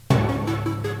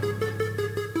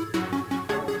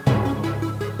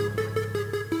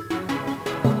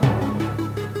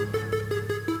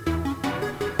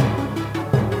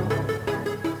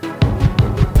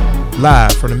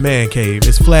Live from the Man Cave,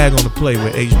 it's Flag on the Play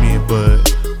with HB and Bud.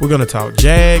 We're going to talk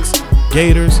Jags,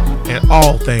 Gators, and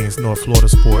all things North Florida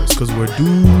sports, because we're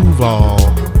Duval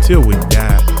till we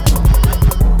die.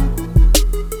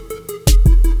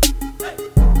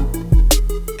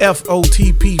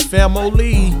 FOTP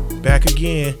family, back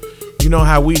again. You know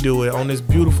how we do it on this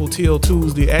beautiful Till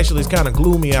Tuesday. Actually, it's kind of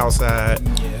gloomy outside,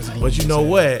 but you know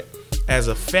what? As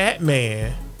a fat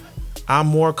man, I'm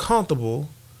more comfortable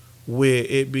with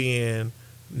it being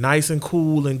nice and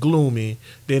cool and gloomy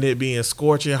than it being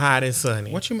scorching hot and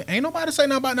sunny. What you mean? Ain't nobody say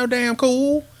nothing about no damn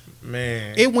cool.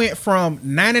 Man. It went from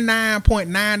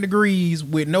 99.9 degrees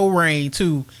with no rain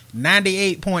to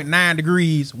 98.9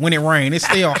 degrees when it rained. It's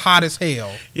still hot as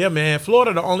hell. Yeah, man.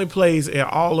 Florida the only place in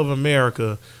all of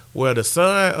America where the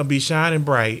sun will be shining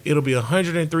bright. It'll be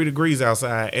 103 degrees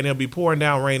outside, and it'll be pouring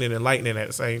down, raining, and lightning at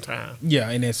the same time. Yeah,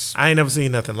 and it's... I ain't never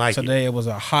seen nothing like it. Today it was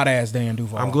a hot-ass damn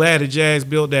Duval. I'm glad the Jags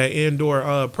built that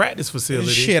indoor practice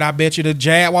facility. Shit, I bet you the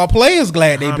Jaguar players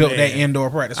glad they built that indoor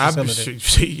practice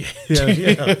facility.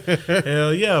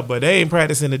 Hell yeah, but they ain't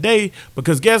practicing today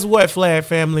because guess what, Flag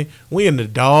family? We in the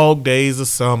dog days of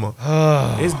summer.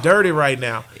 It's dirty right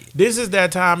now. This is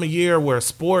that time of year where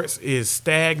sports is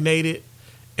stagnated.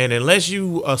 And unless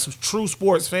you a true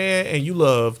sports fan and you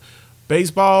love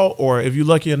baseball, or if you're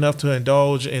lucky enough to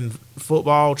indulge in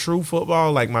football, true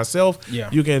football like myself,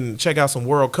 you can check out some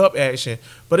World Cup action.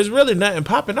 But it's really nothing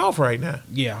popping off right now.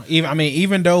 Yeah,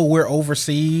 even though we're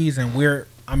overseas and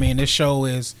this show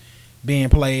is being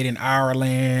played in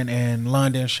Ireland and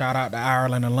London. Shout out to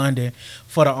Ireland and London.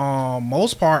 For the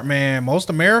most part, man, most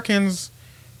Americans,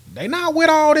 they not with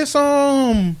all this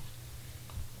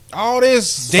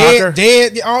soccer,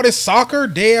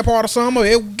 dead part of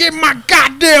summer. Give my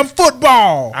goddamn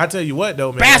football. I tell you what,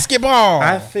 though, man. Basketball.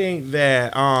 I think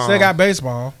that still got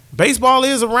baseball. Baseball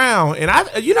is around, and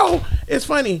it's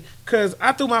funny because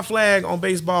I threw my flag on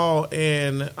baseball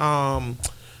and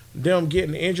them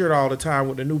getting injured all the time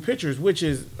with the new pitchers, which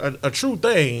is a true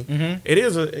thing. Mm-hmm. It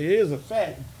is a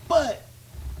fact, but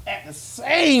at the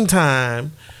same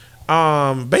time.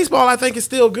 Baseball, I think, is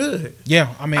still good.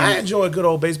 Yeah, I enjoy a good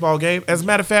old baseball game. As a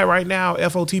matter of fact, right now,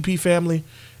 FOTP family,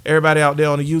 everybody out there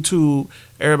on the YouTube,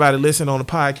 everybody listening on the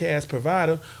podcast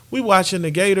provider, we watching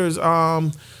the Gators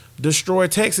destroy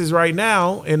Texas right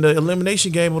now in the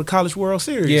elimination game of the College World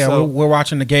Series. Yeah, so, we're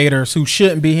watching the Gators, who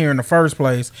shouldn't be here in the first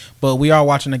place, but we are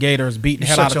watching the Gators beat the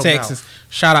hell out of Texas.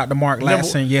 Shout out to Mark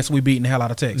Latson. Yes, we beating the hell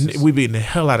out of Texas. We beating the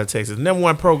hell out of Texas. Number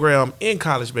one program in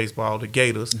college baseball, the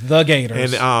Gators. The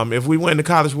Gators. And if we win the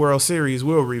College World Series,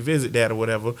 we'll revisit that or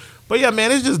whatever. But yeah,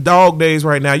 man, it's just dog days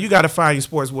right now. You got to find your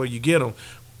sports where you get them.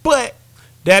 But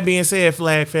that being said,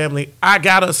 Flag family, I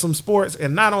got us some sports,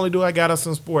 and not only do I got us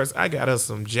some sports, I got us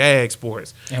some Jag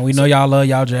sports. And we know y'all love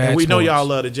y'all Jags. And we know y'all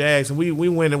love the Jags, and we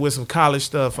went in with some college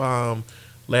stuff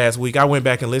last week. I went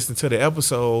back and listened to the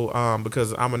episode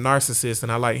because I'm a narcissist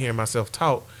and I like hearing myself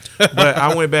talk. But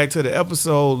I went back to the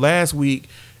episode last week,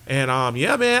 and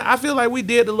yeah, man, I feel like we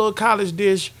did the little college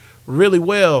dish really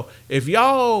well. If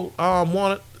y'all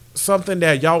want something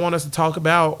that y'all want us to talk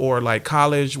about, or like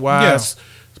college-wise,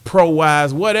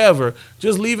 pro-wise, whatever,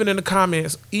 just leave it in the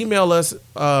comments. Email us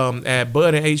at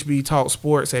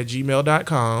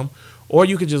budandhbtalksports@gmail.com, or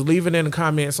you can just leave it in the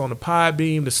comments on the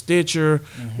Podbeam, the Stitcher,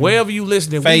 wherever you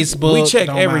listening. Facebook. We check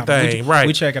everything. Right.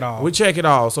 We check it all. We check it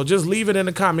all. So just leave it in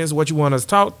the comments what you want us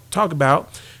to talk about,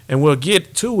 and we'll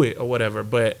get to it or whatever.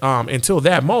 But until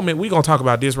that moment, we're going to talk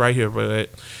about this right here.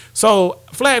 But so,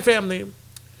 Flag family,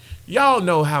 y'all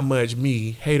know how much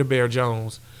me, Hater Bear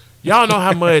Jones, y'all know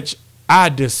how much I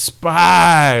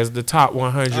despise the top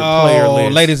 100 player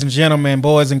list. Ladies and gentlemen,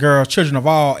 boys and girls, children of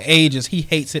all ages, he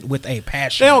hates it with a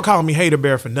passion. They don't call me Hater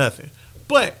Bear for nothing.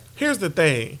 But here's the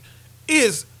thing.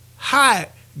 It's hot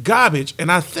garbage,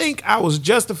 and I think I was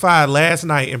justified last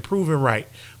night in proving right,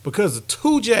 because the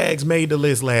two Jags made the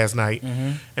list last night,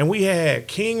 and we had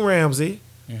King Ramsey,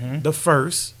 the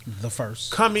first,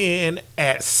 come in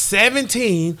at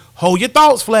 17. Hold your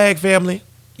thoughts, Flag family.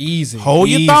 Easy. Hold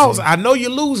your thoughts. I know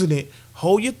you're losing it.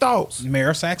 Hold your thoughts. Mayor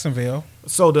of Saxonville.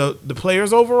 So the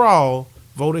players overall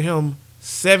voted him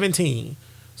 17.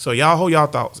 So y'all hold y'all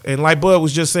thoughts. And like Bud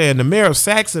was just saying, the mayor of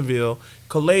Saxonville,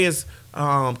 Calais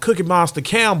Cookie Monster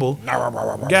Campbell,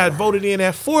 got voted in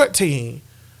at 14.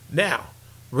 Now,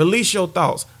 release your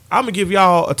thoughts. I'm going to give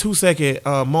y'all a 2-second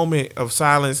moment of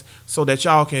silence so that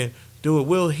y'all can do it.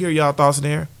 We'll hear y'all thoughts in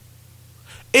there.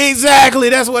 Exactly,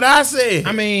 that's what I said.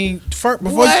 I mean, before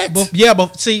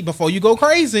you go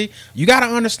crazy, you got to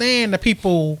understand the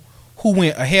people who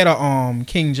went ahead of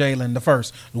King Jalen the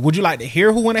first. Would you like to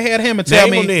hear who went ahead of him and tell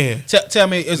Name me? him then. Tell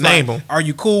me. It's Name like, him. are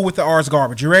you cool with the R's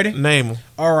garbage? You ready? Name him.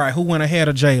 All right. Who went ahead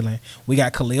of Jalen? We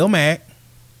got Khalil Mack.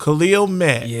 Khalil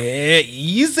Mack. Yeah,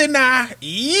 easy now,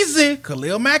 easy.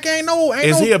 Khalil Mack ain't no.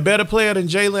 Is he a better player than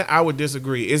Jalen? I would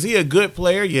disagree. Is he a good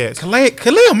player? Yes.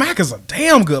 Khalil Mack is a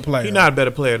damn good player. He's not a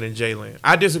better player than Jalen.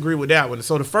 I disagree with that one.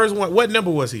 So the first one, what number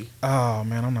was he? Oh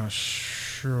man, I'm not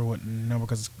sure what number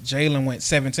because Jalen went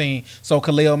 17, so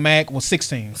Khalil Mack was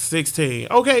 16. 16.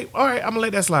 Okay, all right. I'm gonna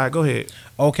let that slide. Go ahead.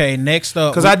 Okay, next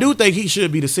up, Because I do think he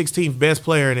should be the 16th best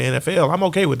player in the NFL. I'm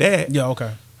okay with that. yeah,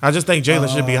 okay. I just think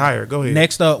Jalen should be higher. Go ahead.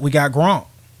 Next up, we got Gronk.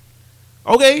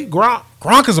 Okay, Gronk.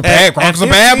 Gronk is a bad boy.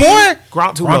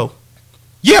 Gronk too Gronk- low.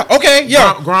 Yeah, okay,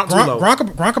 yeah. Gronk too low. Gronk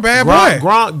a bad Gronk, boy.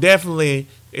 Gronk definitely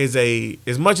is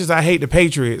as much as I hate the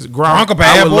Patriots, Gronk a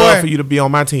bad I would boy. love for you to be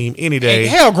on my team any day.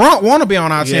 Hell, Gronk want to be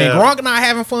on our team. Yeah. Gronk not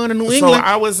having fun in New So England.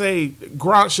 I would say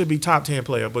Gronk should be top 10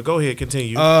 player, but go ahead,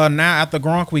 continue. Now after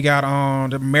Gronk, we got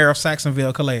the mayor of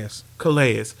Saxonville, Calais.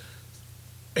 Calais.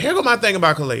 Here go my thing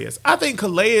about Calais. I think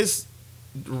Calais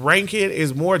ranking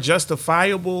is more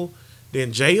justifiable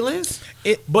than Jalen's.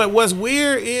 But what's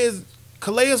weird is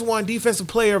Calais won Defensive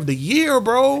Player of the Year,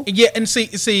 bro. Yeah, and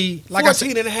see, like I said,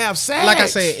 14 and a half sacks. like I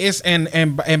said, it's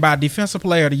and by Defensive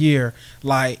Player of the Year,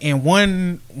 like in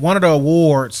one of the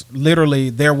awards,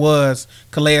 literally there was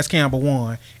Calais Campbell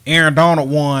won, Aaron Donald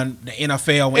won the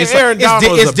NFL. And Aaron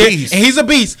Donald is a beast. and he's a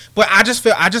beast. But I just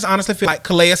honestly feel like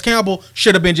Calais Campbell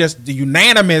should have been just the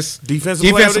unanimous Defensive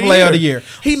Player of the Year.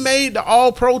 He made the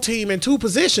All-Pro team in 2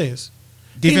 positions.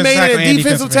 He made it a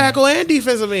defensive tackle and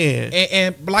defensive end.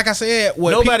 And like I said,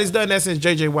 Nobody's done that since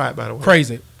J.J. Watt, by the way.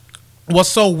 Crazy. What's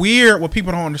so weird, what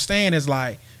people don't understand is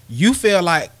like, you feel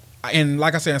like, and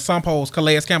like I said, in some polls,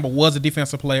 Calais Campbell was a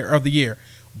defensive player of the year.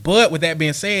 But with that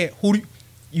being said, who do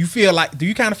you feel like, do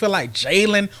you kind of feel like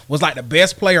Jalen was like the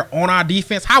best player on our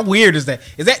defense? How weird is that?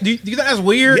 Do you think that's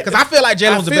weird? Because I feel like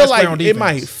Jalen was the best player on defense. It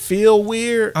might feel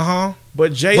weird.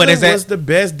 But Jalen was the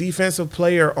best defensive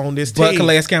player on this team. But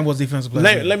Calais Campbell was defensive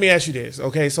player. Let me ask you this.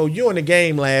 Okay, so you in the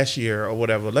game last year or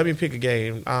whatever. Let me pick a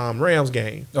game. Rams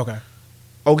game. Okay.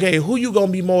 Okay, who you going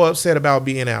to be more upset about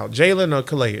being out? Jalen or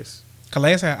Calais?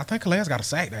 I think Calais got a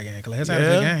sack that game. Calais had a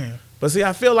good game. But see,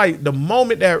 I feel like the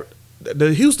moment that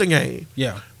the Houston game,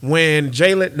 when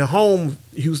Jalen, the home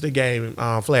Houston game,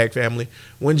 Flag family,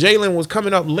 when Jalen was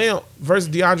coming up limp versus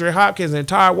DeAndre Hopkins and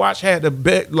Ty Watch had to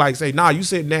bet, like, say, nah, you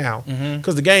sit down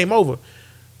because the game over.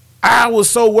 I was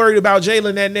so worried about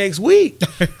Jalen that next week.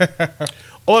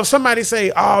 Or if somebody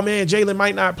say, oh, man, Jalen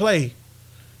might not play,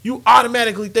 you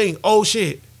automatically think, oh,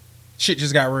 shit. Shit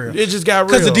just got real. It just got real.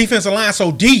 Because the defensive line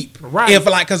so deep. Right. If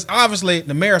like, because obviously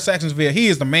the mayor of Saxonville, he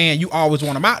is the man. You always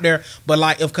want him out there. But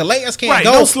like, if Calais can't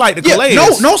go, no slight to Calais.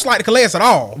 No slight to Calais at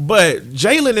all. But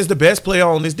Jalen is the best player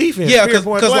on this defense. Yeah, because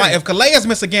like if Calais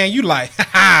miss a game, you like,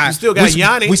 you still got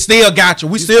Yanni. We still got you.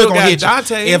 We still gonna hit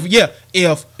Dante. you.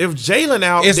 If Jalen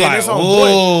out, it's then like, it's on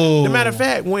board. As a matter of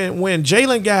fact, when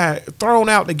Jalen got thrown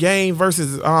out the game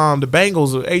versus the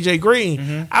Bengals with AJ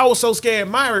Green, I was so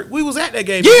scared. Myrick, we was at that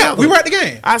game. Yeah, together. we were at the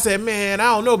game. I said, man, I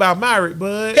don't know about Myrick,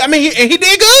 but I mean, he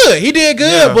did good. He did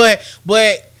good,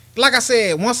 but like I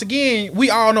said, once again, we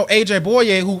all know AJ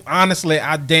Boye, who honestly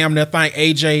I damn near think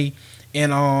AJ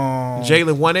and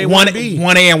Jalen 1A, 1B,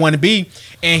 1A and 1B,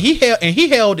 and he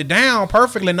held it down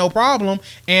perfectly, no problem.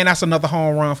 And that's another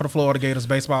home run for the Florida Gators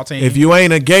baseball team. If you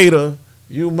ain't a Gator,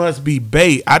 you must be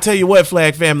bait. I tell you what,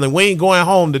 Flag family, we ain't going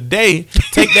home today.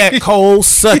 Take that cold,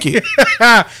 suck it.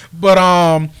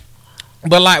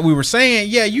 But like we were saying,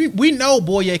 yeah, we know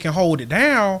Boye can hold it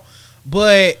down,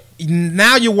 but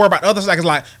now you worry about other sides,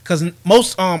 like because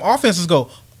most offenses go,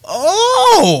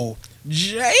 oh,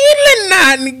 Jalen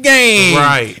not in the game,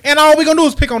 right? And all we gonna do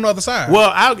is pick on the other side.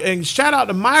 Well, and shout out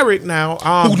to Myrick now,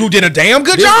 who did a damn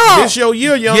good job. This your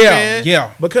year, young man.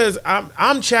 Yeah. Because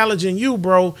I'm challenging you,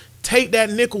 bro. Take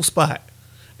that nickel spot.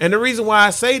 And the reason why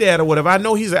I say that or whatever, I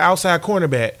know he's an outside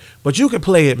cornerback, but you can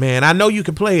play it, man. I know you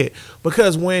can play it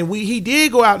because when he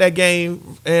did go out that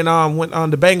game and went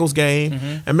on the Bengals game,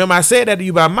 and remember I said that to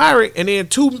you about Myrick, and then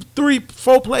 2, 3,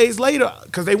 4 plays later,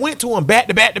 because they went to him back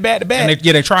to back to back to back, and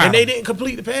they tried, and they didn't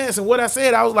complete the pass. And what I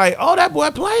said, I was like, oh, that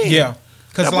boy playing, yeah.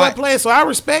 That boy playing, so I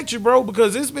respect you, bro,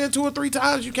 because it's been 2 or 3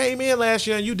 times you came in last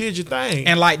year and you did your thing.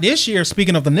 And like this year,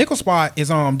 speaking of the nickel spot, is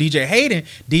DJ Hayden.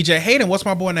 DJ Hayden, what's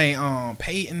my boy name?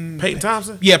 Peyton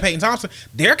Thompson? Yeah, Peyton Thompson.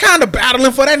 They're kind of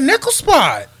battling for that nickel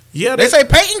spot. Yeah, they say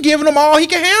Peyton giving him all he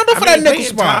can handle for that nickel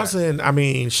Peyton spot. Thompson, I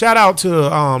mean, shout out to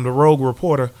the Rogue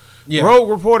Reporter. Yeah. Rogue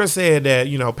Reporter said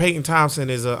that, Peyton Thompson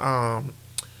is a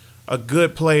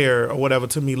good player or whatever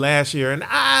to me last year. And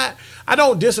I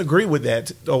don't disagree with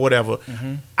that or whatever.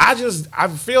 I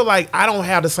feel like I don't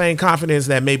have the same confidence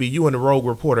that maybe you and the Rogue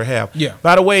Reporter have. Yeah.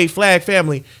 By the way, Flag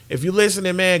Family, if you're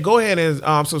listening, man, go ahead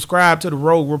and subscribe to the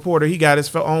Rogue Reporter. He got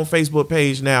his own Facebook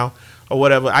page now. Or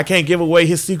whatever. I can't give away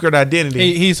his secret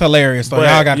identity. He's hilarious, though. But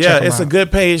Y'all got to check him it's out. a good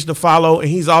page to follow, and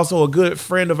he's also a good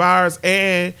friend of ours,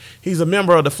 and he's a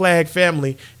member of the Flag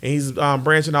family, and he's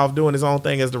branching off doing his own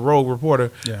thing as the Rogue Reporter.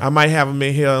 Yeah. I might have him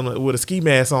in here with a ski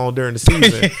mask on during the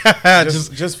season,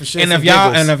 just for shit. And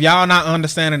if y'all not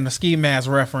understanding the ski mask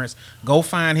reference, go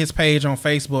find his page on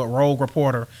Facebook, Rogue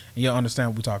Reporter, and you'll understand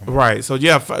what we're talking about. Right. So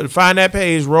yeah, find that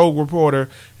page, Rogue Reporter,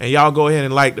 and y'all go ahead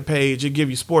and like the page. It give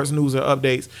you sports news and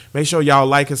updates. Make sure y'all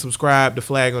like and subscribe to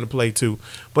Flag on the Play too.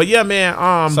 But yeah,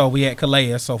 man. So we at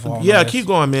Calais so far. Yeah, keep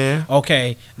going, man.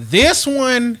 Okay, this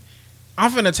one,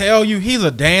 I'm finna tell you, he's a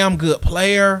damn good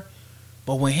player.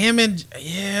 But when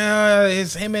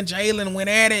it's him and Jalen went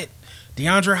at it.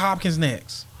 DeAndre Hopkins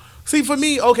next. See, for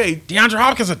me, okay, DeAndre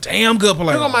Hopkins a damn good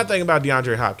player. here's my thing about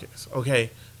DeAndre Hopkins. Okay,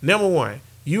 number one,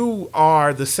 you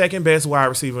are the second best wide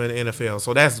receiver in the NFL,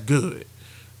 so that's good.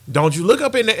 Don't you look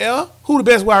up in the air? Who the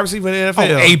best wide receiver in the NFL?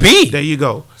 Oh, AB. There you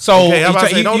go. So okay, I'm about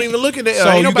to say, don't even look in the air. So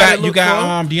Ain't you nobody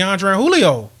got DeAndre and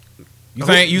Julio. You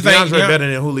think DeAndre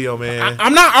better than Julio, man?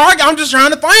 I'm not arguing. I'm just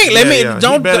trying to think. Let me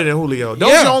He better than Julio.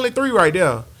 Those are the only three right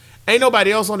there. Ain't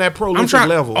nobody else on that prolific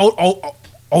level.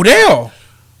 Odell.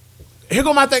 Here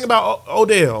go my thing about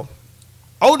Odell.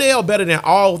 Odell better than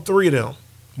all three of them.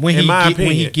 When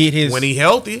he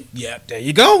healthy. Yeah, there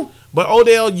you go. But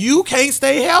Odell, you can't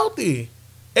stay healthy.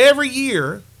 Every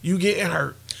year you getting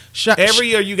hurt. Every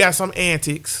year you got some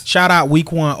antics. Shout out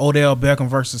week 1, Odell Beckham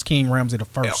versus King Ramsey the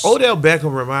first. Odell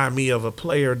Beckham remind me of a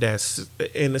player that's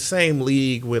in the same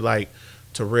league with like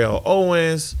Terrell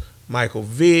Owens, Michael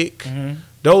Vick,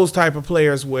 those type of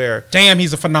players where damn,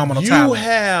 he's a phenomenal talent. You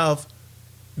have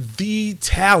the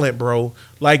talent, bro.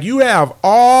 Like you have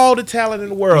all the talent in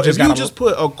the world. If you just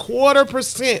put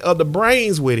 0.25% of the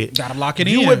brains with it, gotta lock it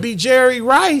in. You would be Jerry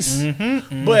Rice.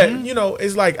 But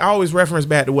it's like I always reference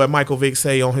back to what Michael Vick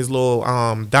say on his little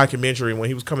documentary when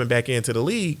he was coming back into the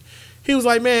league. He was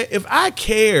like, man, if I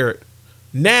cared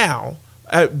now.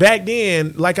 Back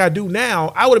then, like I do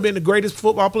now, I would have been the greatest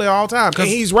football player of all time. And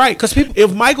he's right. Because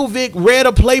if Michael Vick read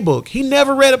a playbook, he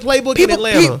never read a playbook in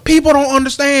Atlanta. People don't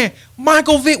understand.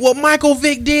 What Michael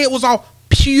Vick did was all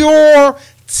pure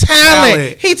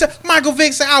talent. Michael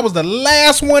Vick said, I was the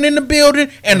last one in the building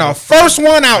and the first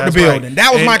one out the building. Right.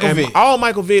 That was Michael Vick. All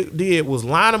Michael Vick did was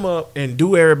line them up and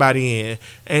do everybody in.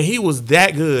 And he was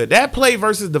that good. That play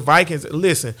versus the Vikings,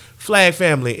 listen, Flag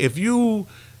Family, if you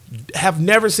have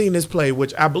never seen this play,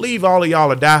 which I believe all of y'all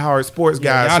are diehard sports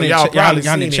guys, so y'all probably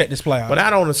need to check this play out. But I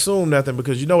don't assume nothing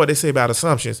because you know what they say about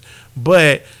assumptions.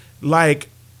 But like,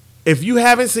 if you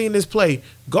haven't seen this play,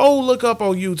 go look up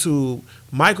on YouTube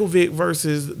Michael Vick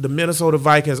versus the Minnesota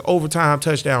Vikings overtime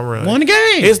touchdown run. Won the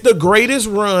game. It's the greatest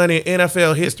run in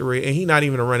NFL history, and he's not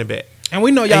even a running back. And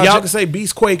we know y'all can say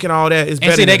Beastquake and all that is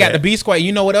better. And see, they got the Beastquake.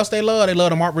 You know what else they love? They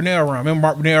love the Mark Brunell run. Remember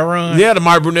Mark Brunell run? Yeah, the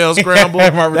Mark Brunell scramble.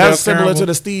 That's similar to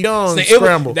the Steve Young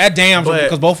scramble. That damn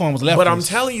because both of them was left. But I'm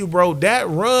telling you, bro, that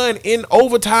run in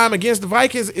overtime against the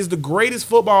Vikings is the greatest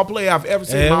football play I've ever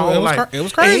seen in my whole life. It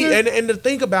was crazy. And to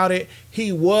think about it,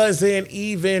 he wasn't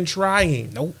even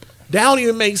trying. Nope. That don't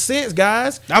even make sense,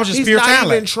 guys. That was just pure talent. He's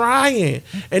not even trying.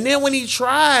 And then when he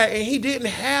tried and he didn't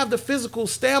have the physical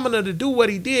stamina to do what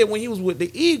he did when he was with the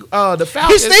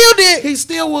Falcons. He still did. He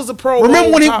still was a pro.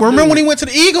 Remember when he went to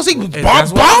the Eagles? He was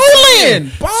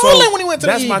balling when he went to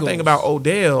the Eagles. That's my thing about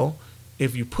Odell.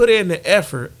 If you put in the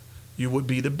effort, you would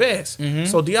be the best.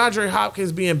 So DeAndre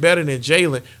Hopkins being better than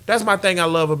Jalen, that's my thing I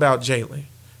love about Jalen.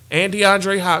 And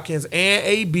DeAndre Hopkins and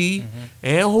AB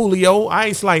and Julio. I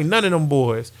ain't slighting none of them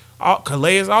boys.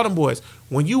 Calais, all them boys.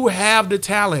 When you have the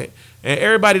talent, and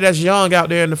everybody that's young out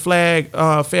there in the Flag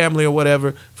family or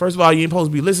whatever, first of all, you ain't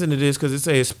supposed to be listening to this because it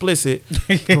says explicit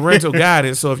parental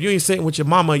guidance. So if you ain't sitting with your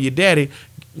mama or your daddy,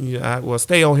 well,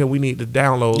 stay on here. We need to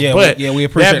download. Yeah, we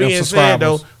appreciate them subscribers. Said,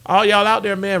 though, all y'all out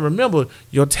there, man, remember,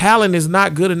 your talent is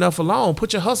not good enough alone.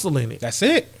 Put your hustle in it. That's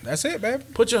it, baby.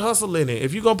 Put your hustle in it.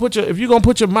 If you're gonna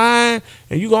put your mind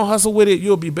and you gonna hustle with it,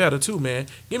 you'll be better too, man.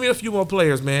 Give me a few more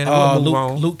players, man.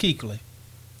 Luke Kuechly.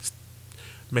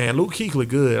 Man, Luke Kuechly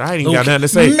good. I ain't even got nothing to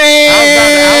say. Man,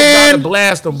 I was about to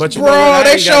blast him, but you know what?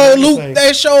 They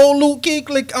showed Luke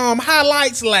Kuechly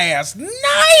highlights last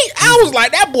night. I was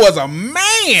like, that boy's a man.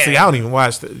 See, I don't even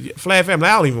watch the Flag Family.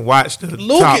 I don't even watch the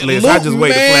top list. I just wait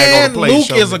the Flag on the play.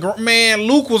 Luke is a man.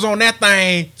 Luke was on that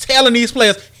thing telling these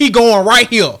players he going right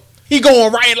here. He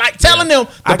going right, like telling them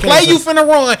the play you finna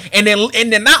run, and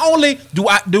then not only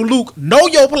do Luke know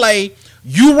your play,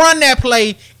 You run that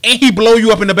play, and he blow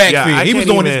you up in the backfield. Yeah, he was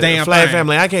doing his damn Flag thing.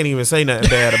 family. I can't even say nothing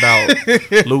bad about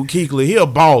Luke Kuechly. He a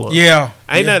baller. Yeah.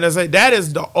 Ain't nothing to say. That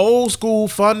is the old school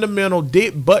fundamental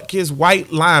Dick Butkus white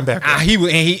linebacker. He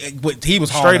was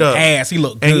hard Straight up. ass. He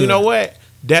looked good. And you know what?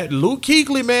 That Luke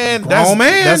Kuechly, man,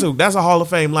 that's a Hall of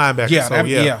Fame linebacker. Yeah, so,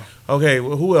 yeah. Okay,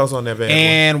 well, who else on that bad?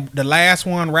 And the last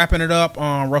one, wrapping it up,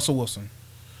 Russell Wilson.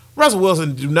 Russell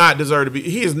Wilson do not deserve to be.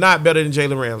 He is not better than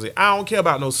Jalen Ramsey. I don't care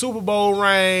about no Super Bowl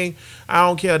ring. I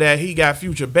don't care that he got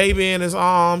future baby in his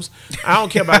arms. I don't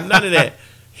care about none of that.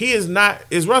 He is not.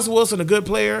 Is Russell Wilson a good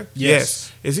player?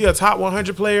 Yes. Is he a top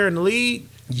 100 player in the league?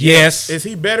 Yes. Is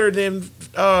he better than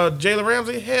Jalen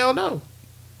Ramsey? Hell no.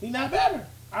 He's not better.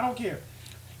 I don't care.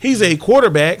 He's a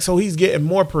quarterback, so he's getting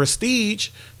more prestige.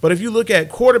 But if you look at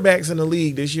quarterbacks in the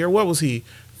league this year, what was he?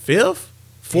 Fifth?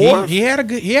 Fourth? He had a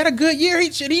good year.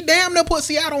 He damn near put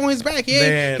Seattle on his back.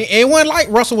 It wasn't like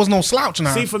Russell was no slouch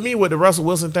now. See, for me with the Russell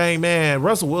Wilson thing, man,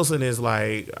 Russell Wilson is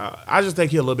like, I just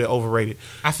think he's a little bit overrated.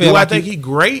 I think he's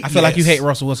great? I feel like you hate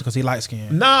Russell Wilson because he light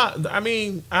skinned. Nah, I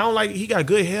mean, I don't like. He got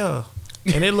good hair,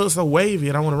 and it looks so wavy,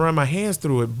 and I want to run my hands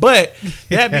through it. But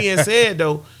that being said,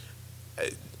 though,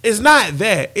 it's not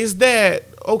that. It's that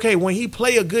okay when he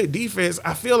play a good defense.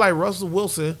 I feel like Russell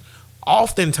Wilson,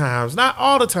 oftentimes, not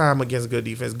all the time against good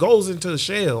defense, goes into the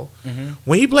shell. Mm-hmm.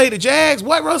 When he played the Jags,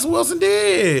 what Russell Wilson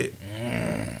did,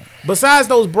 besides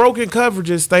those broken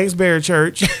coverages, thanks Barry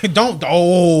Church.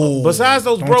 Besides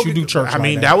those broken, you do church. I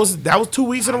mean, that was 2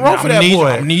 weeks in a row for that boy.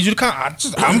 I need you to come. I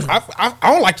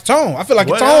don't like the tone. I feel like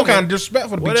the tone kind of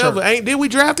disrespectful to be church. Whatever. Did we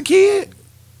draft the kid?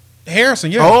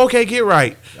 Harrison, yeah. Oh, okay, get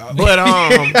right. But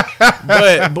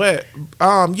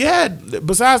yeah.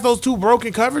 Besides those 2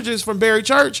 broken coverages from Barry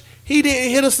Church, he didn't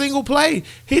hit a single play.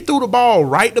 He threw the ball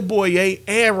right to Boye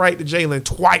and right to Jalen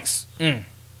twice.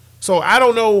 So I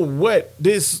don't know what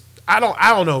this. I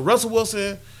don't know. Russell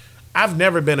Wilson, I've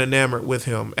never been enamored with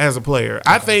him as a player.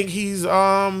 I think he's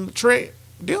Trent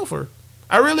Dilfer.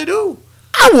 I really do.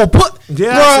 I will put,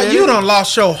 bruh, you done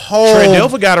lost your whole. Trent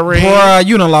Dilfer got a ring. Bruh,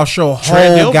 you done lost your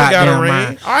whole goddamn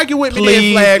mind. Argue with me,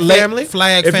 then, Flag Family.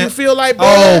 If you feel like,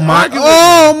 oh my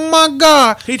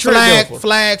God,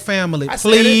 Flag Family. I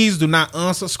Please do not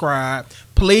unsubscribe.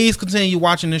 Please continue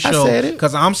watching the show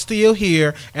because I'm still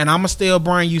here and I'm gonna still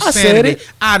bring you sanity.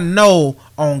 I know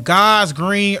on God's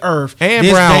green earth, and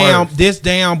this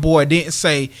damn boy didn't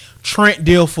say Trent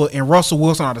Dilfer and Russell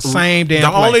Wilson are the same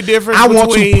damn player. Only difference I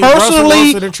want to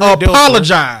personally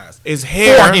apologize is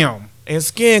hair for him and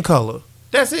skin color.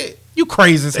 That's it. You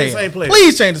crazy as hell. Same player.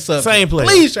 Please change the subject. Same player.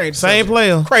 Please change the same subject.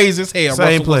 Player. Crazy as hell.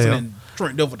 Same Russell player. Wilson and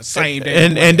Trent Dilfer the same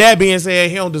damn player. And that being said,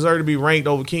 he don't deserve to be ranked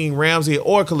over King Ramsey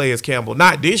or Calais Campbell.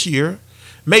 Not this year.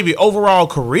 Maybe overall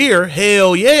career.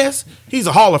 Hell yes. He's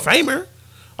a Hall of Famer.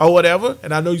 Or whatever,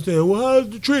 and I know you're saying, well,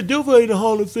 how Trent Dilfer ain't a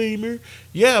Hall of Famer?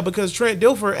 Yeah, because Trent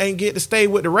Dilfer ain't get to stay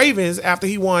with the Ravens after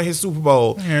he won his Super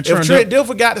Bowl. Yeah, if Trent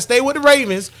Dilfer got to stay with the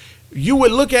Ravens, you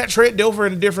would look at Trent Dilfer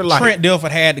in a different light. Trent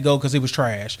Dilfer had to go because he was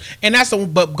trash, and that's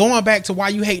but going back to why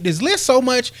you hate this list so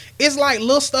much, it's like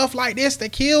little stuff like this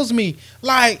that kills me.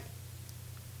 Like,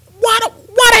 why the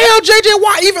hell JJ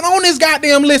Watt even on this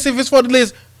goddamn list if it's for the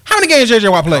list? How many games JJ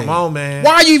Watt played? Come on, man.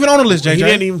 Why are you even on the list, JJ? He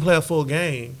didn't even play a full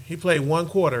game. He played 1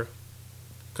 quarter.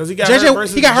 Because he got hurt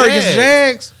versus he got hurt against the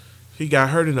Jags? He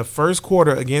got hurt in the first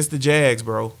quarter against the Jags,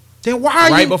 bro. Then why are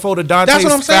you... Right before the Dante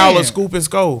Fowler scoop and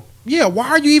score. Yeah, why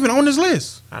are you even on this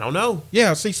list? I don't know.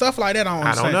 Yeah, see, stuff like that I don't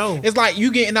understand. I don't know. It's like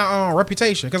you getting that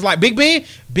reputation. Because like Big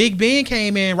Ben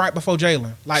came in right before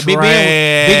Jalen. Like Big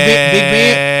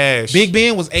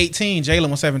Ben was 18,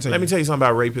 Jalen was 17. Let me tell you something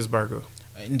about Rapist Burger.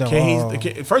 No.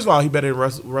 First of all, he better than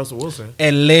Russell Wilson.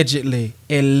 Allegedly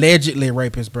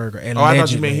Rapist Burger. Allegedly. Oh, I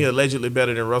thought you meant he allegedly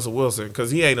better than Russell Wilson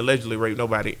because he ain't allegedly raped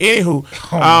nobody. Anywho,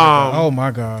 oh my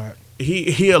God,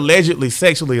 he allegedly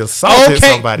sexually assaulted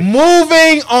somebody.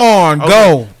 Moving on,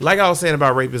 go. Like I was saying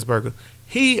about Rapist Burger,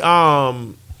 he is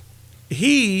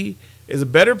a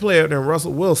better player than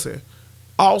Russell Wilson.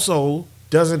 Also,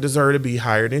 doesn't deserve to be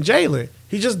higher than Jalen.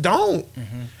 He just don't.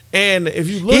 Mm-hmm. And if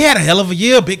you look, he had a hell of a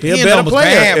year. Big Ben was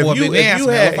bad. Here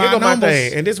go my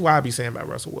thing, and this is why I be saying about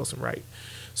Russell Wilson, right?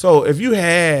 So if you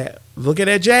had look at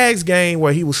that Jags game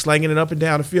where he was slinging it up and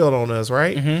down the field on us,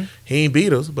 right? Mm-hmm. He ain't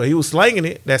beat us, but he was slinging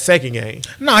it that second game.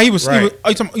 No, he was. Right.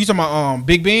 You talking about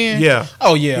Big Ben? Yeah.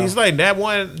 Oh yeah. He's like that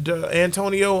one,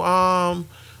 Antonio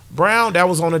Brown. That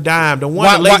was on a dime. The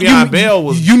one Le'Veon Bell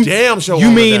was damn sure.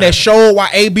 You mean that showed why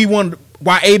AB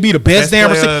the best damn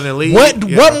receiver? in the league?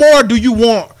 What more do you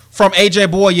want from AJ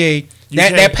Boye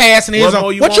That passing is on.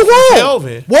 What you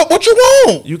want? What you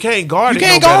want? You can't guard. You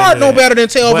can't guard no better than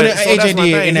Telvin and AJ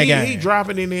did in that game. He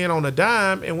dropping it in on a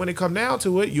dime, and when it come down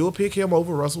to it, you'll pick him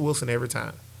over Russell Wilson every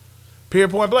time. Period,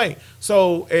 point blank.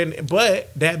 So,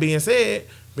 but that being said,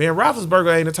 Ben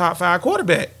Roethlisberger ain't a top 5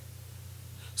 quarterback.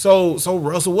 So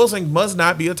Russell Wilson must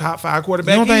not be a top 5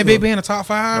 quarterback. You don't think Big Ben a top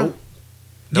 5? Nope.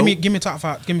 Give me top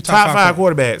 5. Give me top 5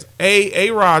 quarterbacks.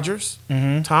 A. Rodgers,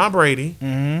 Tom Brady.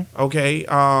 Okay.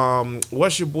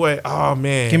 What's your boy? Oh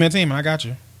man. Give me a team. I got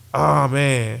you. Oh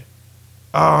man.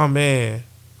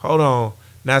 Hold on.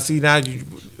 Now you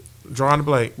drawing the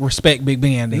blank. Respect Big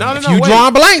Ben. Then. No. If you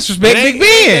drawing blanks, respect Big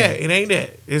Ben. It ain't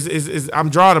that. It's I'm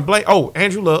drawing a blank. Oh,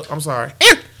 Andrew Luck. I'm sorry.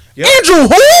 Yep. Andrew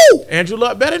who? Andrew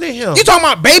Luck better than him. You talking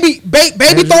about baby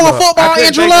throwing football?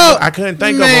 Andrew Luck. I couldn't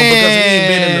think of him because he ain't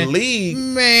been in the league.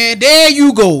 Man, there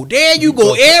you go.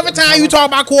 Every time you talk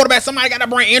about quarterback, somebody got to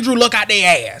bring Andrew Luck out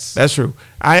their ass. That's true.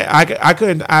 I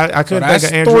couldn't think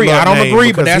of Andrew 3. Luck. I don't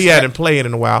agree, but he hadn't played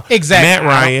in a while. Exactly. Matt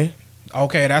Ryan.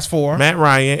 Okay, that's 4. Matt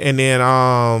Ryan, and then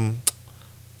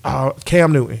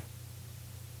Cam Newton.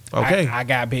 Okay, I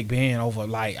got Big Ben over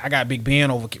right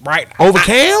over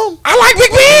Cam. I like Big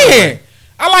Ben.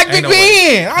 I'll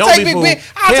take Big Ben.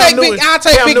 I'll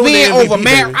take Big Ben over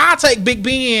Matt. I'll take Big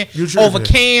Ben over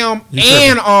Cam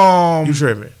and You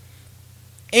tripping?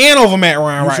 And over Matt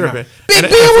Ryan right now. Big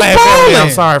Ben was balling. I'm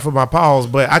sorry for my pause,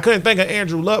 but I couldn't think of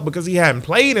Andrew Luck because he hadn't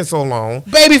played in so long.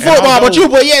 Baby football, but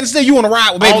still you want to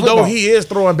ride with baby football. Although he is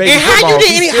throwing baby football,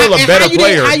 he's still a better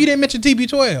player. How you didn't mention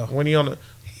TB12? When he on the,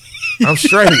 I'm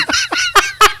straight.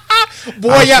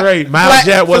 Boy, I'm straight. Miles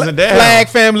Jack wasn't there. Flag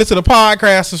family to the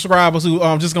podcast subscribers who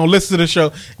just gonna listen to the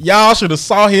show. Y'all should have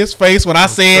saw his face when I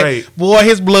said, straight. Boy,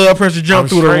 his blood pressure jumped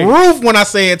through the roof when I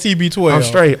said TB12. I'm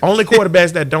straight. Only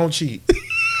quarterbacks that don't cheat.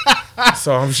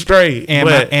 So I'm straight.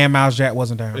 And Miles Jack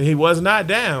wasn't down. He was not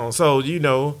down. So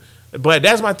but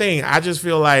that's my thing. I just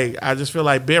feel like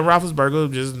Ben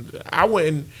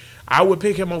Roethlisberger. I would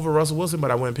pick him over Russell Wilson, but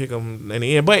I wouldn't pick him in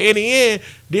the end. But in the end,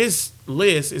 this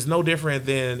list is no different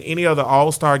than any other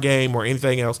All-Star game or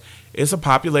anything else. It's a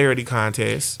popularity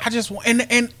contest. I just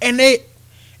and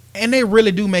they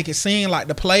really do make it seem like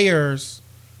the players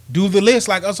do the list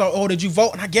like us. Oh, did you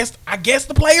vote? And I guess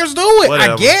the players do it.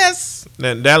 Whatever. I guess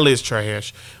that list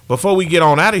trash. Before we get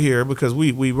on out of here, because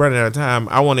we running out of time,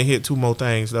 I want to hit 2 more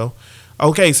things though.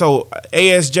 Okay, so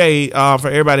ASJ, for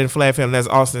everybody in the Flat family, that's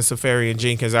Austin Seferian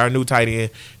Jenkins, our new tight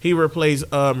end. He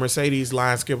replaced Mercedes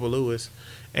line skipper Lewis.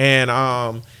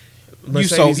 And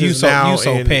Mercedes you is now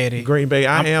so in petty. Green Bay.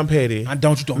 I am petty.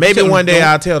 Don't Maybe one day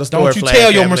I'll tell the story. Don't you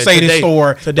tell your Mercedes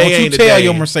story. Today ain't the tell day.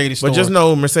 your Mercedes story. But just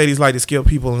know Mercedes like to skip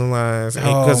people in the lines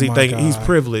because he think he's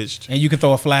privileged. And you can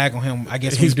throw a flag on him. I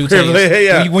guess when He's you do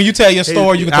tell when you tell your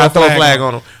story, you can throw a flag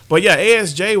on him. But yeah,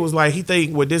 ASJ was like, he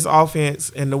think with this offense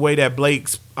and the way that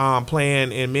Blake's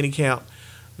playing in minicamp,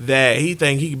 that he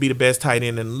think he could be the best tight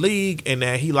end in the league, and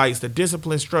that he likes the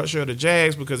discipline structure of the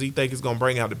Jags because he think it's going to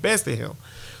bring out the best in him.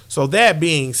 So that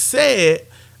being said,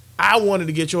 I wanted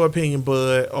to get your opinion,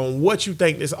 Bud, on what you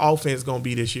think this offense is going to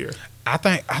be this year. I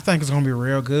think it's going to be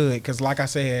real good because, like I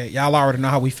said, y'all already know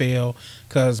how we feel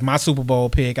because my Super Bowl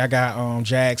pick, I got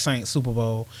Jags Saints Super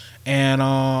Bowl. And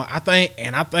I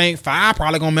think 5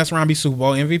 probably going to mess around and be Super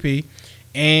Bowl MVP.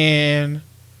 And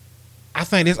I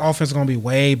think this offense is going to be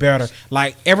way better.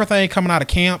 Like, everything coming out of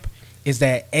camp is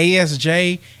that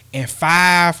ASJ and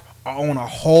 5 are on a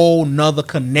whole nother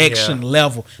connection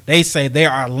level. They say they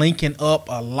are linking up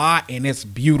a lot, and it's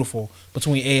beautiful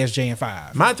between ASJ and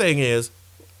 5. My thing is,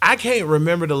 I can't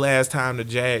remember the last time the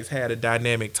Jags had a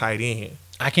dynamic tight end.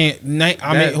 I can't name.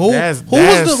 Who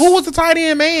was the tight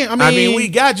end man? I mean, we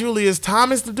got Julius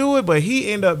Thomas to do it, but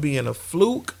he ended up being a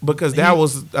fluke because that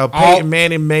was a Peyton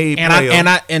Manning made player.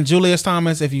 And Julius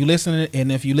Thomas, if you listening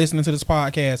to this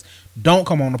podcast, don't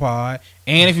come on the pod.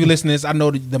 And if you listen to this, I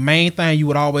know the main thing you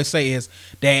would always say is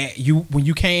that when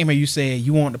you came here, you said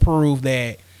you wanted to prove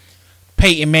that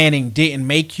Peyton Manning didn't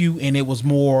make you, and it was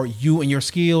more you and your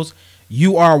skills.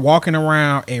 You are walking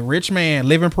around a rich man,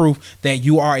 living proof that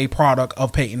you are a product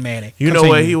of Peyton Manning. You know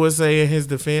what he would say in his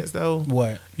defense, though?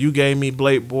 What? You gave me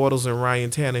Blake Bortles and Ryan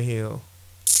Tannehill.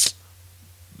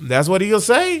 That's what he'll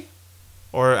say?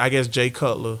 Or I guess Jay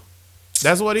Cutler.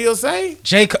 That's what he'll say?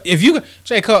 Jay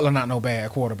Cutler not no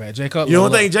bad quarterback. Jay Cutler. You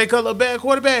don't think Jay Cutler a bad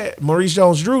quarterback? Maurice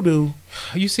Jones-Drew do.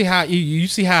 You see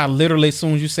how literally as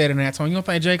soon as you said it in that tone, you don't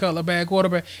think Jay Cutler a bad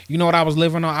quarterback? You know what I was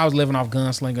living on? I was living off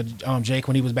Gunslinger Jake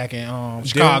when he was back in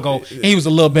Chicago. He was a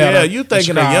little better. Yeah, you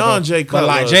thinking of young Jay Cutler. But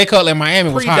like Jay Cutler in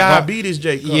Miami was hot. Pre-diabetes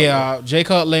Jay Cutler. Yeah, Jay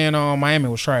Cutler in Miami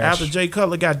was trash. After Jay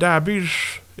Cutler got diabetes,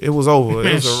 It was over.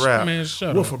 It was a wrap. Man,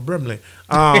 shut Wolf up. of Brimley.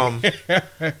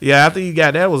 Yeah, after you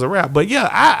got that, it was a wrap. But yeah,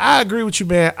 I agree with you,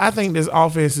 man. I think this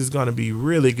offense is going to be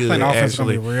really good. Offense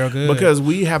Actually, gonna be real good because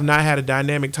we have not had a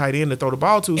dynamic tight end to throw the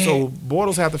ball to. So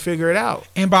Bortles have to figure it out.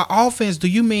 And by offense, do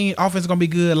you mean offense gonna be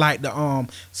good like the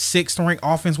 6th ranked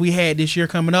offense we had this year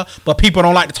coming up? But people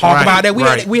don't like to talk about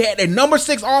that. We had the number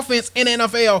 6 offense in the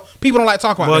NFL. People don't like to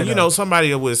talk about that. Well, you know,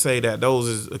 somebody would say that those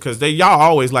is because y'all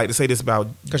always like to say this about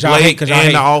because y'all hate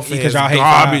the offense,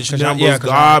 garbage numbers,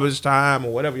 garbage time,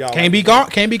 or whatever y'all can't be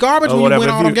garbage when you win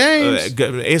all them games.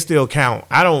 It still count.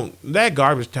 That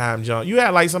garbage time jump. You had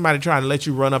like somebody trying to let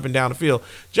you run up and down the field.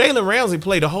 Jalen Ramsey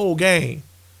played the whole game.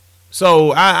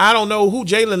 So I don't know who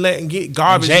Jalen letting get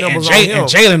garbage numbers on him. And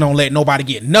Jalen don't let nobody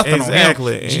get nothing on him.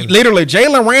 Exactly. Literally,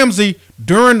 Jalen Ramsey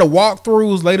during the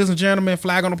walkthroughs, ladies and gentlemen,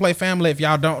 flag on the play family. If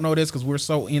y'all don't know this, because we're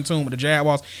so in tune with the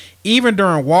Jaguars, even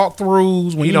during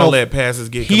walkthroughs, when he don't let passes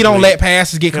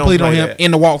get complete on him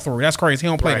in the walkthrough. That's crazy.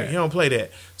 He don't play that. He don't play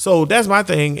that. So that's my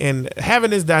thing. And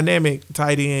having this dynamic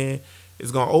tight end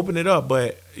is gonna open it up.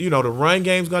 But you know, the run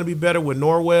game's gonna be better with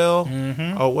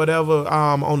Norwell or whatever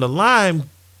on the line.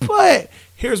 But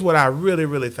here's what I really,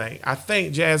 really think. I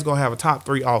think Jazz going to have a top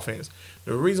 3 offense.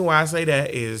 The reason why I say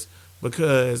that is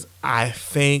because I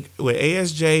think with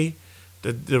ASJ,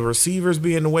 the receivers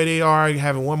being the way they are,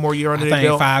 having one more year under their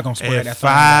belt, 5 gonna spread that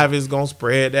 5 is going to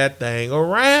spread that thing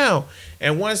around.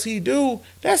 And once he do,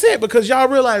 that's it. Because y'all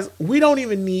realize we don't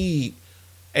even need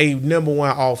a number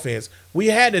 1 offense. We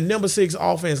had the number 6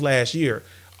 offense last year.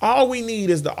 All we need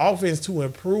is the offense to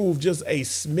improve just a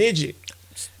smidget.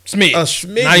 A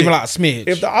smidget. Not even like a smidge.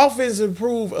 If the offense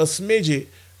improve a smidget,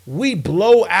 we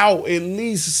blow out at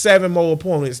least 7 more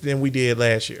opponents than we did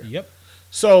last year. Yep.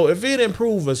 So if it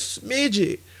improve a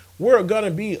smidget, we're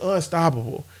gonna be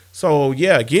unstoppable. So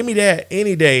yeah, give me that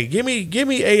any day. Give me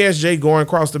ASJ going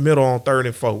across the middle on 3rd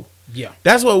and 4. Yeah.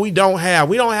 That's what we don't have.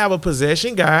 We don't have a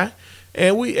possession guy.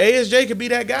 And ASJ could be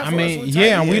that guy for us.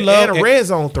 And we love a red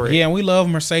zone threat. Yeah, and we love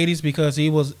Mercedes because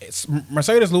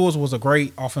Mercedes Lewis was a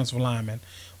great offensive lineman.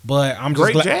 But I'm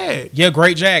just glad. Jag. Yeah,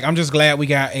 great Jag. I'm just glad we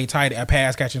got a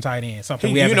pass catching tight end.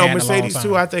 Something we haven't had in a long Mercedes time.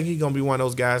 too. I think he's gonna be one of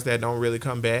those guys that don't really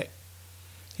come back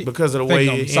because of the way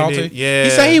it ended. Yeah,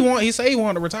 he said he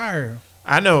wanted to retire.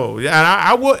 I know.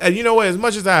 I would. You know what? As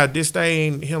much as I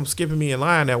disdain him skipping me in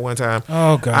line that one time,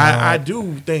 oh god, I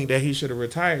do think that he should have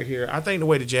retired here. I think the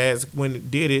way the Jazz when it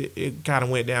did it kind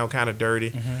of went down kind of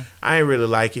dirty. I ain't really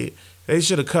like it. They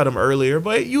should have cut him earlier.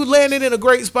 But you landed in a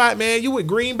great spot, man. You with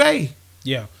Green Bay.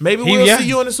 Yeah. Maybe we'll see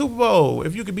you in the Super Bowl.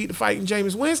 If you could beat the fighting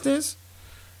Jameis Winston's,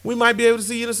 we might be able to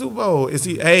see you in the Super Bowl.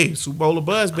 Super Bowl a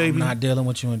buzz, baby. I'm not dealing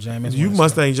with you and Jameis. You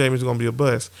must think Jameis is going to be a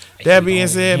buzz. That being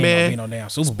said, man,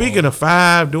 speaking of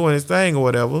 5 doing his thing or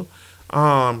whatever,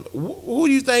 who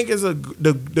do you think is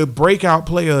the breakout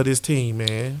player of this team,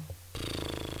 man?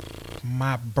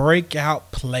 My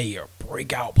breakout player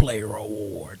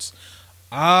awards.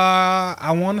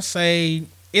 I want to say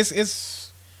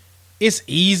it's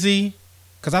easy.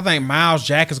 Because I think Miles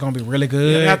Jack is going to be really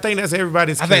good. Yeah, I think that's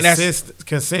everybody's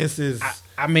consensus.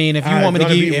 I mean, if you want me to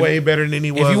give you way better than he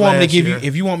was if you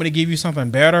want me to give you something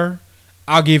better,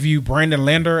 I'll give you Brandon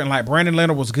Linder. And like Brandon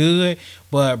Linder was good,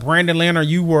 but Brandon Linder,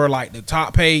 you were like the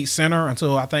top paid center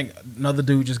until I think another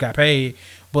dude just got paid.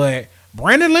 But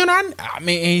Brandon Linder,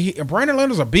 Brandon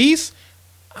Linder's a beast.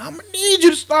 I'm gonna need you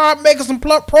to start making some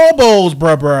Pro Bowls,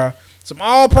 bruh. Some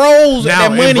all pros now,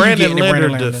 and that money Brandon you get in Linder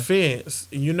Brandon defense,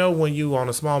 you know when you on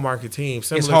a small market team,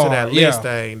 similar to that list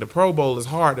thing, the Pro Bowl is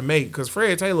hard to make because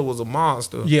Fred Taylor was a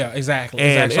monster. Yeah, exactly.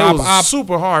 And it was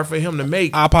super hard for him to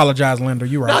make. I apologize, Linder.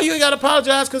 You're right. No, you ain't got to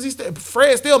apologize because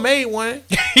Fred still made one.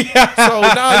 So,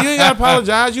 no, you ain't got to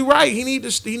apologize. You're right. He need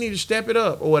to step it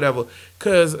up or whatever.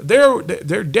 Because there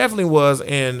definitely was,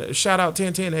 and shout out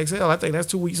 1010XL. I think that's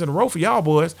 2 weeks in a row for y'all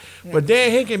boys. But Dan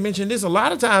Hinkin mentioned this a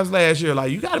lot of times last year.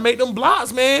 Like, you got to make them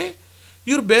blocks, man.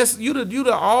 You the best. You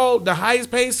the highest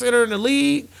paid center in the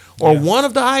league, or one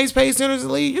of the highest paid centers in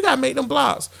the league. You got to make them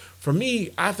blocks. For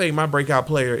me, I think my breakout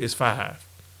player is 5.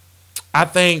 I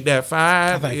think that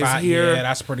 5 is here. Yeah,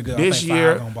 that's pretty good. This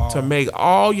year to make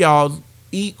all y'all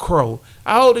eat crow.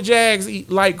 I hope the Jags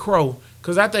eat like crow.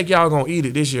 Because I think y'all going to eat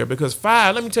it this year. Because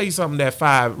 5, let me tell you something that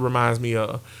 5 reminds me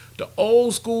of. The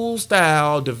old school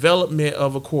style development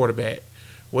of a quarterback.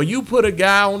 Where you put a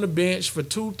guy on the bench for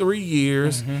 2-3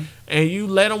 years and you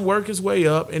let him work his way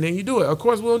up and then you do it. Of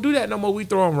course, we don't do that no more. We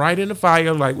throw him right in the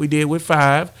fire like we did with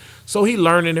 5. So he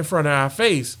learning in front of our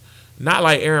face. Not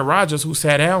like Aaron Rodgers who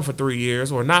sat down for 3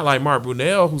 years, or not like Mark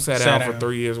Brunell who sat down for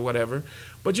 3 years or whatever.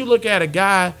 But you look at a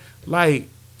guy like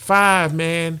 5,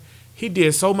 man. He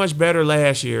did so much better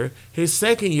last year. His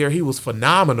second year, he was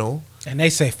phenomenal. And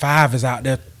they say 5 is out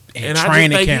there in And I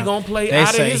training just think camp. he gonna play They out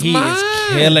of say his he mind. is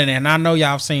killing it. And I know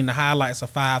y'all seen the highlights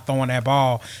of 5 throwing that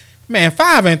ball. Man,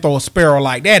 5 ain't throw a sparrow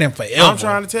like that in forever. I'm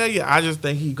trying to tell you, I just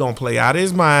think he gonna play out of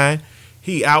his mind.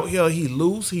 He out here, he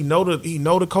loose. He know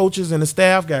the coaches and the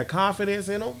staff got confidence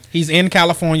in him. He's in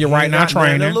California right now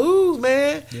training. To lose,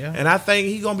 man. Yeah. And I think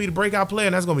he's gonna be the breakout player,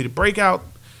 and that's gonna be the breakout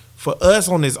for us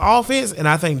on this offense. And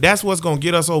I think that's what's gonna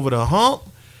get us over the hump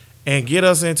and get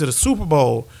us into the Super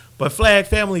Bowl. But Flag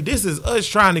family, this is us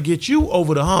trying to get you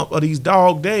over the hump of these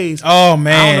dog days. Oh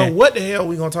man, I don't know what the hell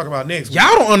we gonna talk about next week.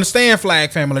 Y'all don't understand,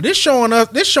 Flag family. This showing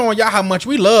y'all how much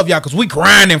we love y'all because we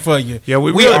grinding for you. Yeah,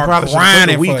 we really are probably should put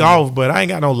grinding the week for you. off, but I ain't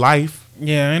got no life.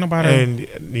 Yeah, ain't nobody.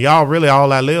 And y'all really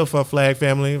all I live for, Flag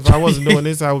family. If I wasn't doing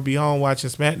this, I would be home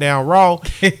watching SmackDown Raw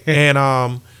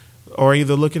and or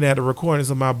either looking at the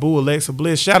recordings of my boo Alexa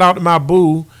Bliss. Shout out to my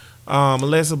boo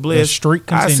Alexa Bliss. The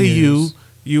streak I see you. continues.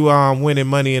 You winning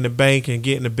Money in the Bank and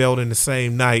getting the belt in the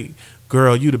same night.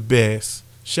 Girl, you the best.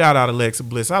 Shout out Alexa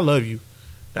Bliss. I love you.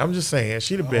 I'm just saying,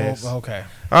 she the best. Oh, okay.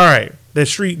 All right. The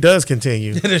streak does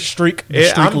continue. The streak.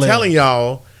 I'm telling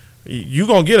y'all, you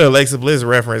going to get an Alexa Bliss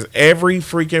reference every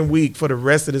freaking week for the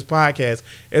rest of this podcast.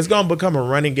 It's going to become a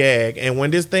running gag. And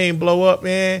when this thing blow up,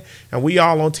 man, and we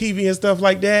all on TV and stuff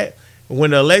like that,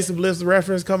 when the Alexa Bliss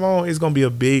reference come on, it's going to be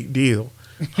a big deal.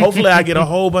 Hopefully I get a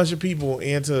whole bunch of people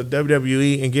into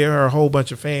WWE and get her a whole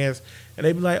bunch of fans. And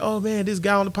they be like, oh, man, this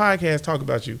guy on the podcast talk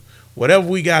about you. Whatever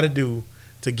we got to do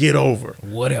to get over.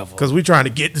 Whatever. Because we trying to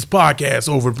get this podcast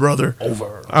over, brother.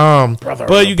 Over. Brother,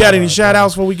 but you got any shout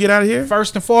outs before we get out of here?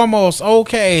 First and foremost,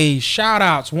 okay, shout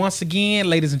outs. Once again,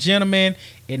 ladies and gentlemen,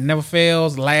 it never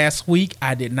fails. Last week,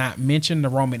 I did not mention the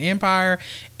Roman Empire.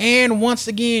 And once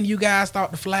again, you guys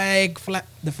thought the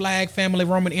flag family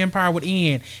Roman Empire would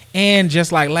end. And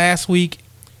just like last week,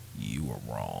 you were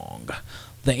wrong.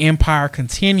 The empire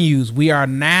continues. We are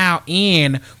now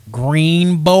in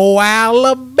Greenbow,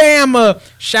 Alabama.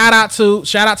 Shout out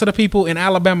to the people in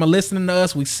Alabama listening to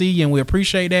us. We see you and we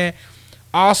appreciate that.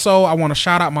 Also, I want to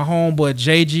shout out my homeboy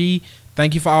JG.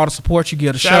 Thank you for all the support you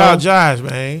give the show. Shout out Josh,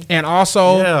 man. And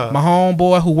also my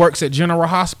homeboy who works at General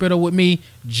Hospital with me,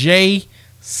 Jay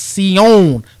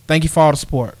Sion. Thank you for all the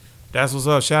support. That's what's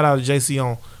up. Shout out to Jay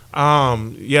Sion.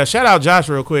 Shout out Josh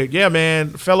real quick. Yeah,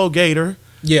 man, fellow Gator.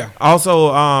 Yeah. Also,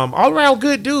 all around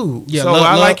good dude. Yeah, so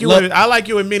I like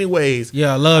you in many ways.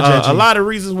 Yeah, love JG. A lot of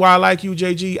reasons why I like you,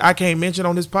 JG. I can't mention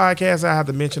on this podcast. I have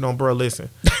to mention on Bro Listen.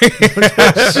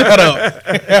 Shut up.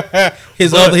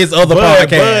 His other podcast.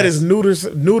 Bud is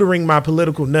neutering my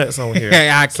political nuts on here.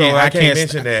 I can't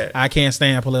mention that. I can't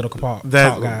stand political talk,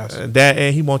 guys. That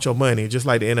and he wants your money, just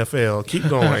like the NFL. Keep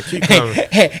going, keep coming.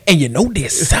 And you know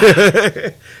this.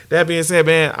 That being said,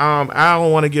 man, I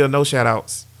don't want to give no shout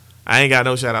outs. I ain't got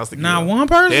no shout outs to give. Not one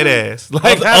person? Dead ass.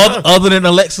 Like, other than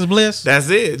Alexis Bliss? That's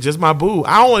it. Just my boo.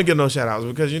 I don't want to give no shout outs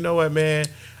because you know what, man?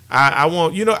 I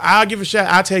want, I'll give a shout.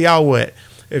 I'll tell y'all what.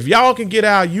 If y'all can get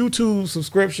our YouTube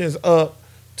subscriptions up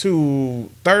to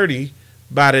 30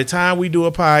 by the time we do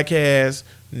a podcast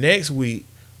next week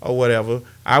or whatever,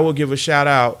 I will give a shout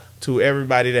out to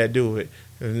everybody that do it.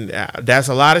 And that's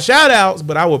a lot of shout outs,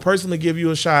 but I will personally give you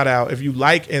a shout out if you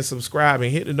like and subscribe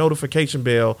and hit the notification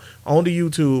bell on the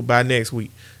YouTube by next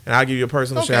week. And I'll give you a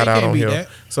personal shout out on here. That.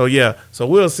 So yeah, so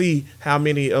we'll see how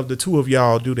many of the two of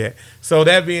y'all do that. So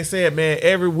that being said, man,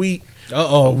 every week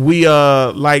we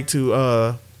like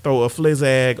to throw a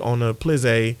flizzag on a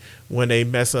plizzy when they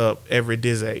mess up every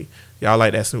dizzy. Y'all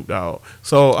like that Snoop Dogg.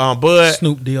 So, Bud,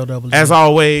 Snoop DLW. As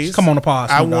always, come on the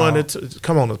pod, Snoop Dogg.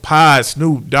 Come on the pod,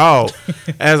 Snoop Dogg.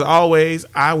 As always,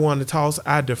 I want to toss.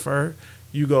 I defer.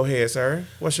 You go ahead, sir.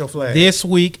 What's your flag? This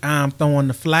week, I'm throwing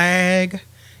the flag.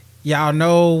 Y'all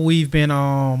know we've been,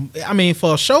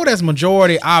 for a show that's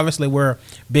majority, obviously we're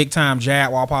big time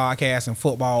Jaguar podcast and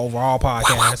football overall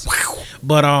podcast.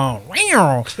 But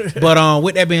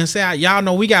with that being said, y'all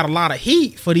know we got a lot of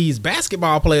heat for these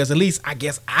basketball players. At least I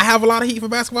guess I have a lot of heat for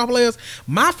basketball players.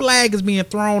 My flag is being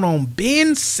thrown on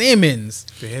Ben Simmons.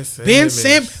 Ben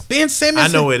Simmons. I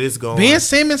know where it's going. Ben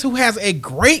Simmons, who has a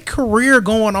great career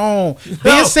going on.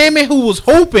 Ben Simmons, who was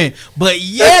hooping, but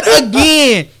yet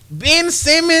again, Ben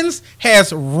Simmons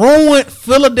has ruined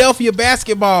Philadelphia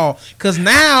basketball because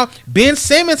now Ben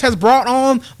Simmons has brought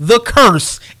on the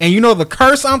curse. And you know the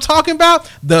curse I'm talking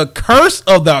about? The curse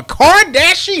of the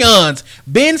Kardashians.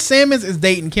 Ben Simmons is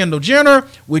dating Kendall Jenner,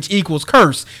 which equals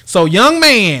curse. So young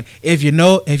man, if you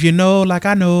know like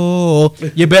I know,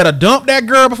 you better dump that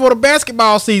girl before the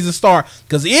basketball season starts.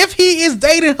 Because if he is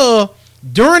dating her,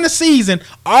 during the season,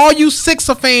 all you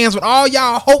Sixer fans with all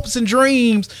y'all hopes and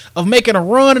dreams of making a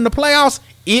run in the playoffs,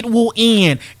 it will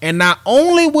end. And not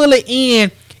only will it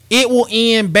end, it will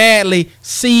end badly.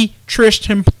 See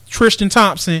Tristan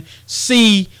Thompson.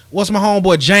 See what's my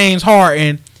homeboy James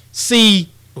Harden. See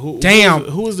Who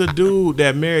was the dude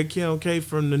that married Kim K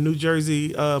from the New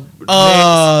Jersey?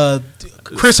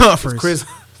 Chris Humphries. Chris.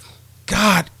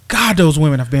 God, those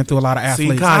women have been through a lot of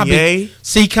athletes.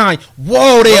 See Kanye.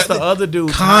 Whoa, what's the other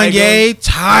dude? Kanye,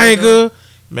 Tiger.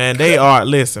 Man, they are.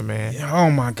 Listen, man.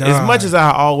 Oh my God. As much as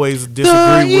I always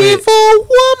disagree the with evil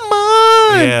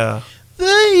woman. Yeah.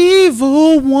 The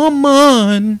evil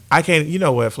woman. I can't. You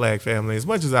know what, Flag Family? As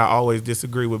much as I always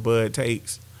disagree with Bud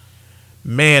takes,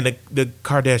 man, the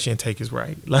Kardashian take is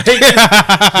right. Like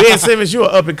Ben Simmons, you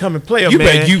an up and coming player,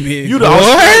 man. You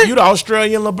the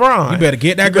Australian LeBron. You better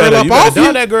get that girl up off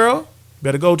you. That girl.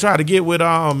 Better go try to get with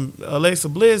Alexa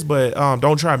Bliss, but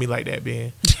don't try me like that,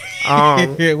 Ben.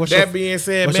 Being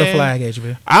said, what's man, your flag,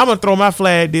 HB? I'm gonna throw my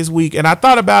flag this week, and I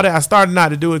thought about it. I started not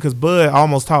to do it because Bud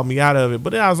almost talked me out of it,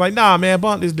 but then I was like, nah, man,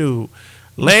 bump this dude,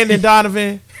 Landon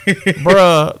Donovan.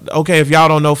 Bruh, okay, if y'all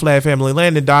don't know Flag Family,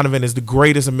 Landon Donovan is the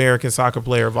greatest American soccer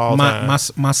player of all time.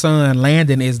 My son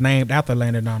Landon is named after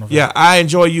Landon Donovan. Yeah, I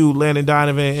enjoy you, Landon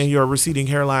Donovan, and your receding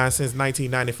hairline since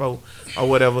 1994 or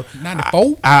whatever.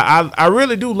 94? I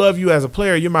really do love you as a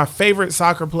player. You're my favorite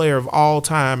soccer player of all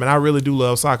time, and I really do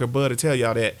love soccer, Bud, to tell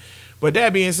y'all that. But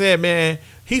that being said, man,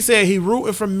 he said he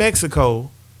rooting for Mexico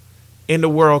in the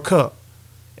World Cup,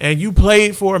 and you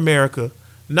played for America.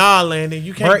 Nah, Landon,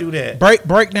 you can't do that.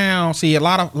 Break down. See, a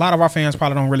lot of our fans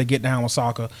probably don't really get down with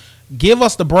soccer. Give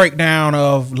us the breakdown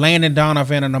of Landon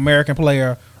Donovan, an American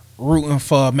player, rooting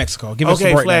for Mexico. Give us the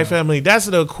breakdown. Okay, Flag Family, that's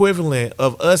the equivalent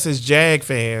of us as Jag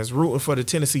fans rooting for the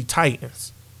Tennessee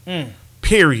Titans.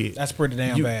 Period. That's pretty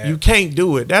damn bad. You can't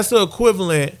do it. That's the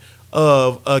equivalent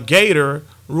of a Gator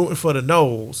rooting for the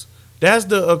Noles. That's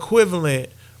the equivalent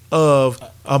of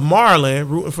a Marlin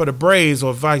rooting for the Braves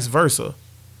or vice versa.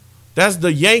 That's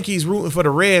the Yankees rooting for the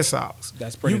Red Sox.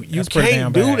 That's pretty. You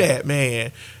can't do that,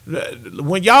 man.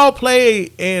 When y'all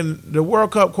played in the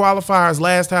World Cup qualifiers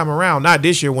last time around, not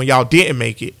this year when y'all didn't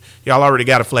make it. Y'all already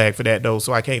got a flag for that though,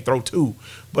 so I can't throw two.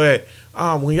 But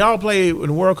when y'all played in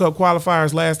the World Cup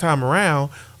qualifiers last time around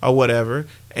or whatever,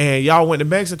 and y'all went to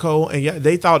Mexico and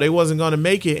they thought they wasn't going to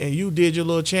make it, and you did your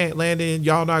little chant, Landon,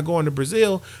 y'all not going to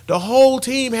Brazil, the whole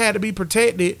team had to be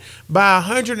protected by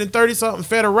 130-something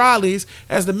federales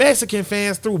as the Mexican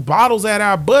fans threw bottles at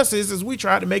our buses as we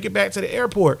tried to make it back to the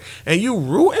airport. And you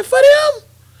rooting for them?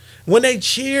 When they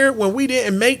cheered when we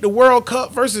didn't make the World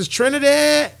Cup versus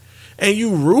Trinidad, and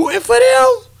you rooting for them?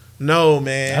 No,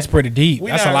 man. That's pretty deep.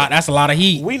 That's a lot of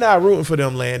heat. We not rooting for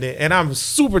them, Landon, and I'm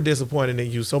super disappointed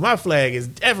in you. So my flag is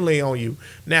definitely on you.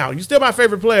 Now, you still my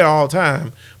favorite player all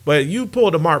time, but you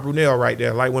pulled a Mark Brunell right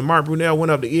there. Like when Mark Brunell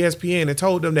went up to ESPN and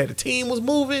told them that the team was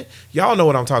moving, y'all know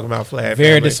what I'm talking about, flag.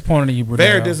 Very family. disappointed in you, Brunell.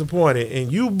 Very disappointed in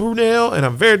you, Brunell, and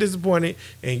I'm very disappointed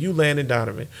in you, Landon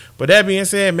Donovan. But that being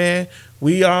said, man,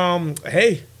 we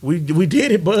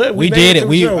did it, bud. We did it.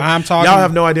 I'm talking. Y'all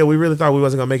have no idea. We really thought we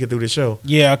wasn't gonna make it through the show.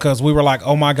 Yeah, because we were like,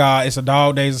 oh my God, it's a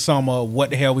dog days of summer.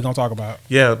 What the hell we gonna talk about?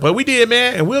 Yeah, but we did,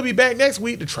 man, and we'll be back next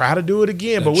week to try to do it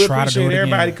again. But we appreciate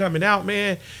everybody coming out,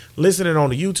 man. Listening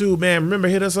on the YouTube, man. Remember,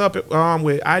 hit us up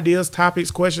with ideas,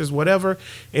 topics, questions, whatever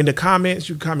in the comments.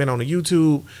 You comment on the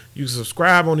YouTube. You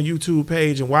subscribe on the YouTube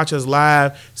page and watch us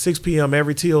live 6 p.m.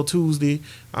 every till Tuesday.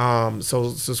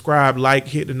 So subscribe, like,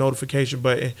 hit the notification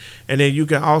button, and then you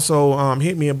can also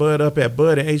hit me and Bud up at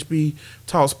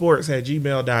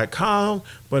bud@hbtalksports@gmail.com.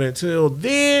 But until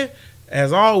then,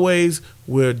 as always,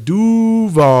 we're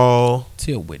Duval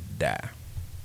till we die.